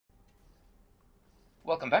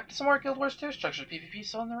Welcome back to some more Guild Wars 2 Structured PvP.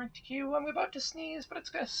 So on the ranked queue, I'm about to sneeze, but it's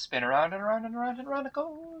gonna spin around and around and around and around it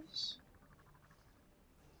goes.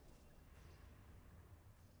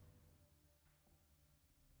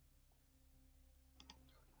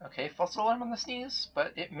 Okay, false alarm on the sneeze,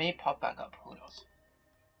 but it may pop back up. Who knows?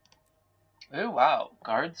 Ooh, wow.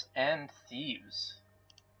 Guards and thieves.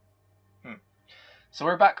 So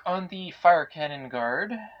we're back on the fire cannon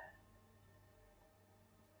guard.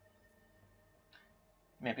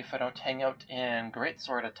 Maybe if I don't hang out in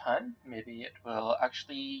Greatsword a ton, maybe it will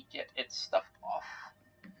actually get its stuff off.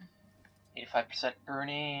 85%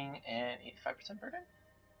 burning and 85% burning?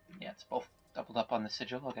 Yeah, it's both doubled up on the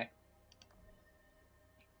sigil, okay.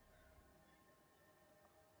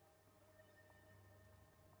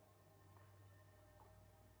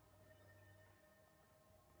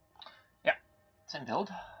 Yeah, same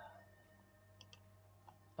build.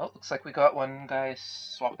 Oh, looks like we got one guy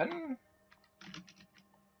swapping.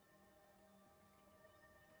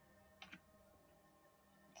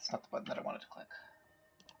 That's not the button that I wanted to click.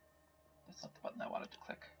 That's not the button I wanted to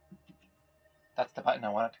click. That's the button I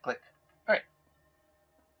wanted to click. Alright.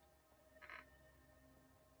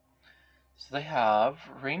 So they have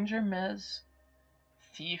Ranger Mez,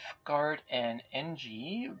 Thief, Guard, and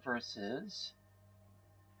NG versus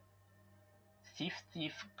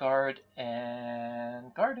Thief, Guard,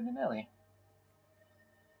 and Guard in the melee.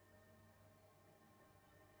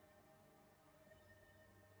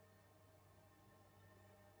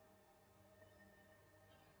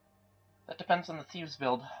 That depends on the Thieves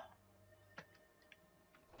build.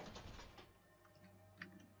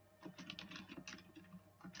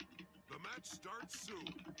 The match starts soon.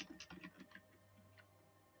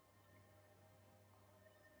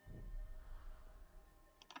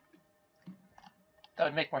 That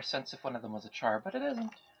would make more sense if one of them was a char, but it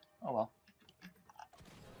isn't. Oh well.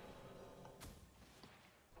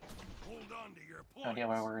 Hold on to your points. No idea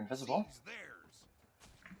why we're invisible.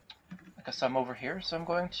 I guess I'm over here, so I'm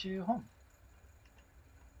going to home.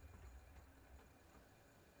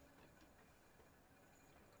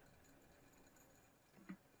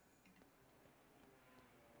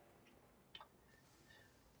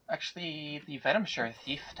 Actually, the Venom Share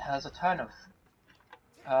Thief has a ton of...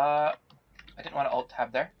 I didn't want to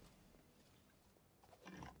alt-tab there.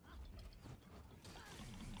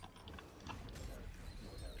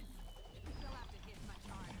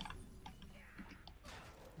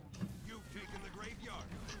 You've taken the graveyard.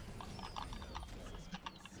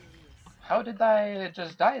 How did I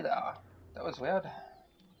just die there? That was weird.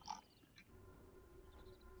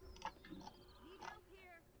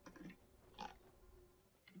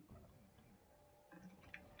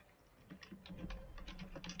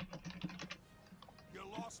 You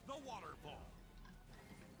lost the waterfall.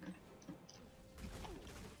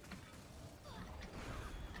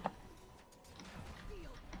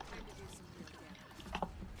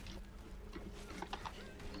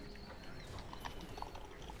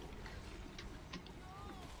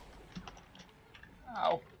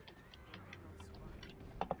 Ow.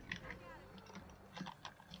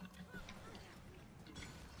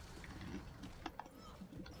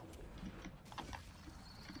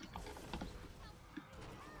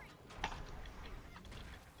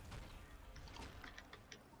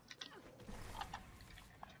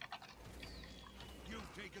 You've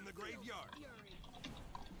taken the graveyard.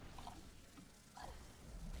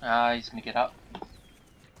 He's gonna get up.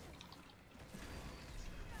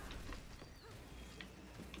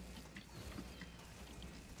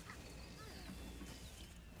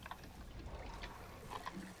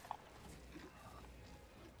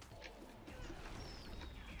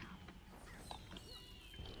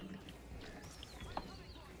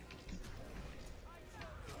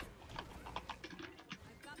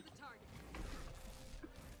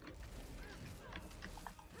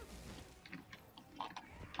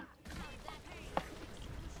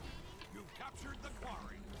 You've captured the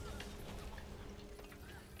quarry.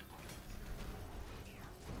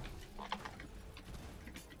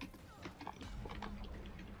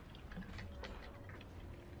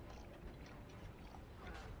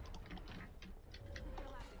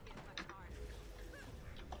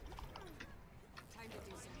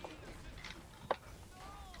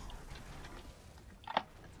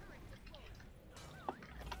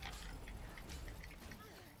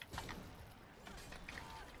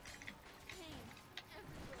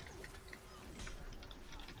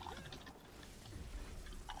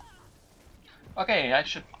 Okay, I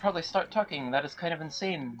should probably start talking. That is kind of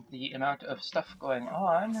insane, the amount of stuff going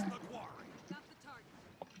on. The quarry.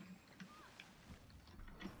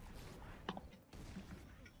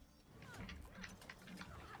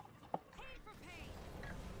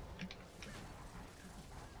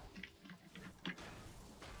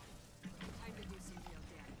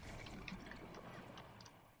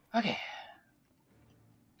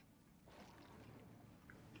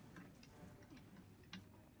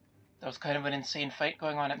 That was kind of an insane fight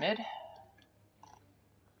going on at mid.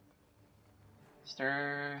 Is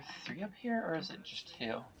there 3 up here, or is it just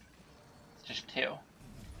 2? It's just 2.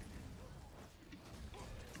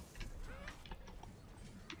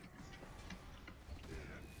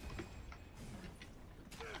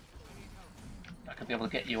 Not gonna be able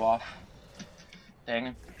to get you off. Dang.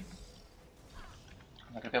 I'm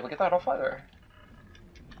not gonna be able to get that off either.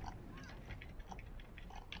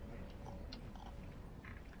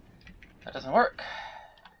 That doesn't work.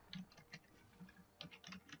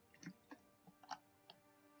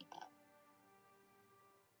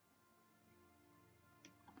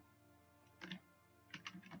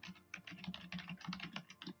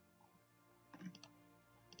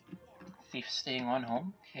 Thief staying on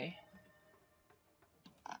home, okay.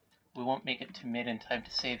 We won't make it to mid in time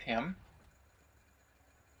to save him.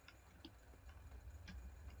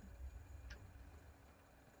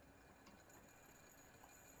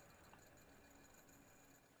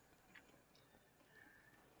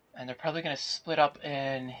 And they're probably going to split up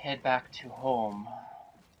and head back to home.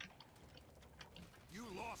 You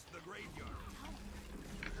lost the graveyard.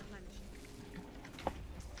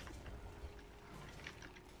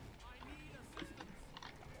 I need assistance.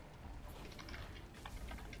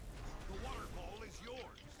 The waterfall is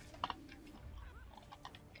yours.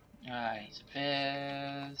 He's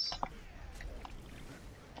Viz.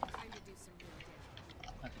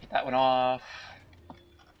 Let's get that one off.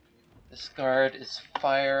 This guard is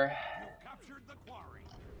fire. You captured the quarry.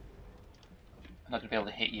 I'm not going to be able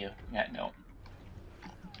to hit you. Yeah, no.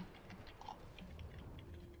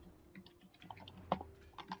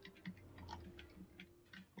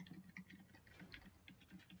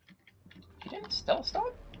 He didn't stealth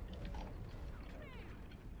stop?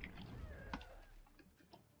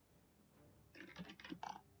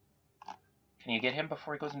 Can you get him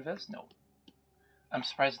before he goes invis? No. I'm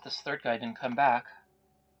surprised that this third guy didn't come back.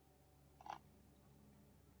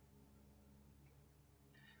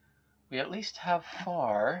 We at least have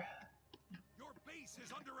far. Your base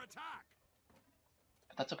is under attack.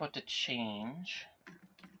 But that's about to change.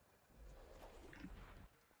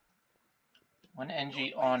 One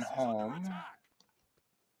NG on home.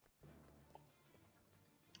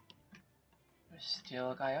 There's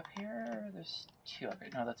still a guy up here. There's 2 up here.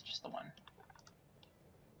 No, that's just the one.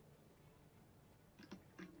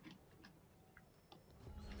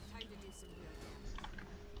 Time to do some real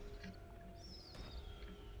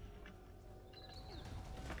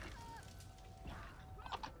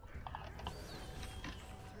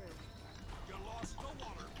You lost the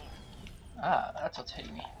waterfall. Ah, that's what's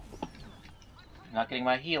hitting me. I'm not getting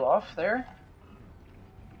my heal off there.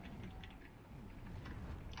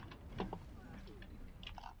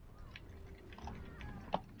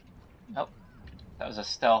 Nope. That was a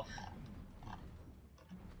stealth.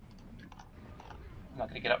 I'm not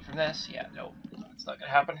gonna get up from this. Yeah, no. It's not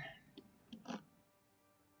gonna happen.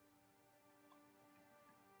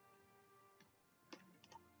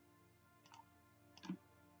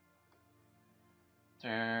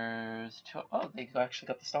 There's 2. Oh, they actually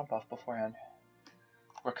got the stomp off beforehand.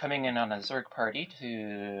 We're coming in on a Zerg party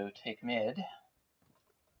to take mid.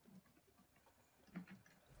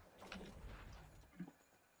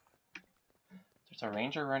 There's a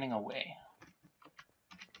ranger running away.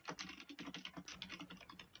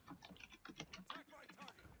 Attack my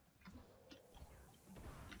target.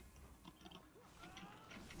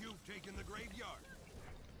 You've taken the graveyard.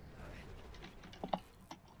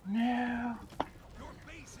 No. Your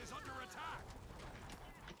base is under attack.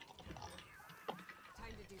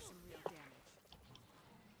 time to do some real damage.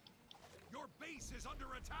 Your base is under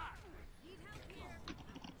attack. Need help here.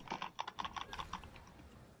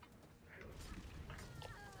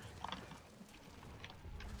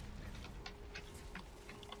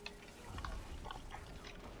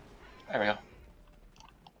 There we go.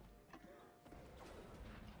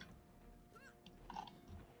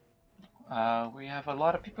 We have a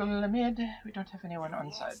lot of people in the mid. We don't have anyone on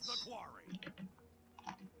Lost sides. the quarry.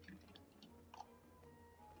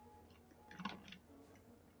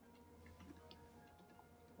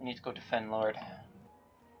 We need to go defend Lord.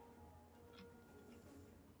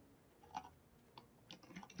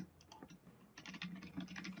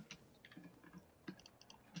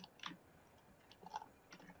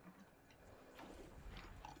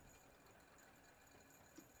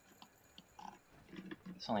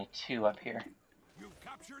 There's only 2 up here. You've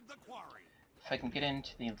captured the quarry. If I can get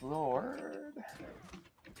into the Lord...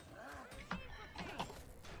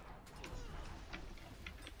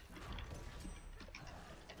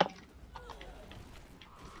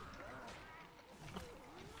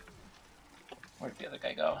 Where'd the other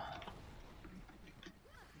guy go?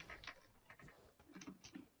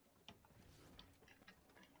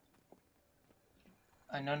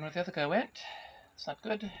 Unknown where the other guy went. It's not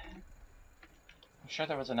good. I'm sure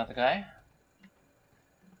there was another guy.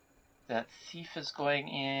 That thief is going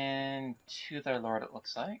in to their lord, it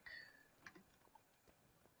looks like.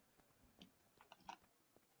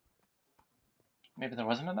 Maybe there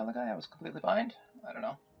wasn't another guy, I was completely blind. I don't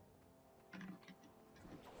know.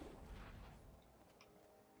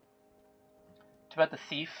 Too bad the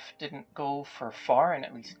thief didn't go for far and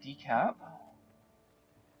at least decap.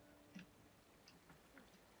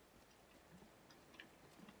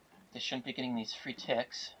 They shouldn't be getting these free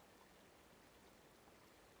ticks.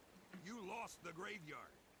 You lost the graveyard.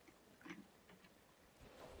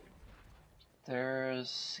 There's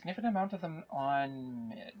a significant amount of them on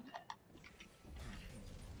mid.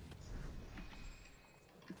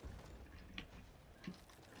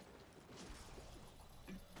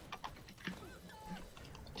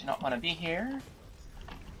 Do not want to be here.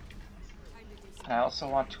 And I also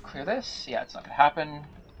want to clear this. Yeah, it's not going to happen.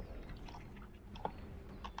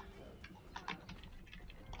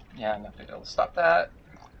 Yeah, I'm not going to be able to stop that.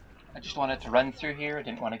 I just wanted to run through here. I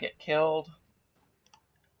didn't want to get killed.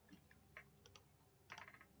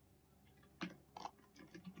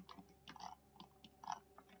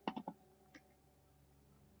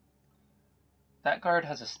 That guard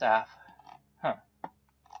has a staff. Huh.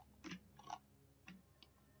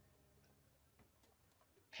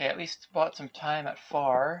 Okay, at least bought some time at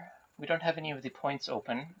far. We don't have any of the points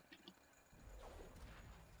open.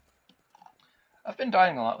 I've been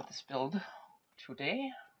dying a lot with this build today.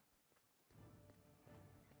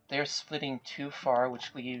 They're splitting too far,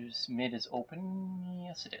 which leaves mid is open.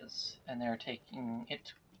 Yes, it is. And they're taking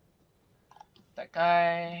it. That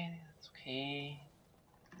guy. That's okay.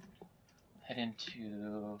 Head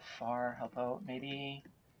into far, help out maybe.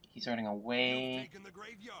 He's running away.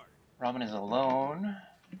 Robin is alone.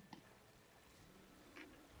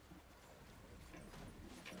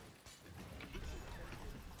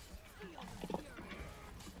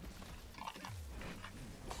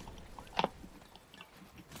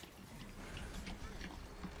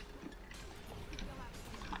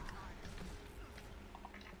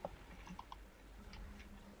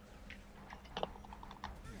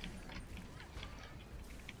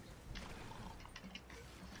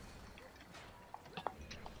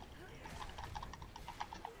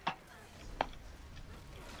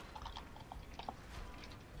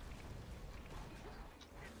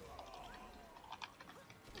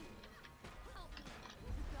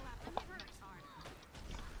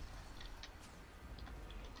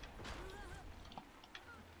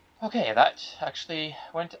 Okay, that actually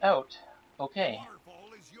went out. Okay.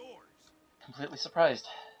 Completely surprised.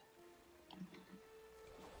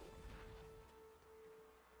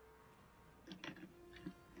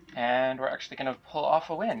 And we're actually going to pull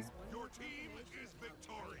off a win. Your team is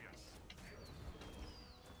victorious.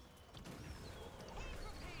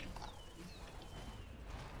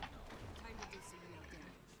 Time to do some real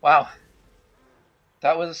damage. Wow.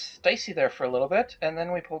 That was dicey there for a little bit, and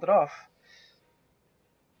then we pulled it off.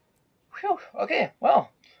 Whew, okay,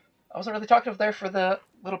 well, I wasn't really talkative there for the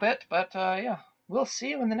little bit, but yeah, we'll see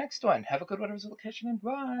you in the next one. Have a good one, location, and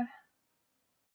bye.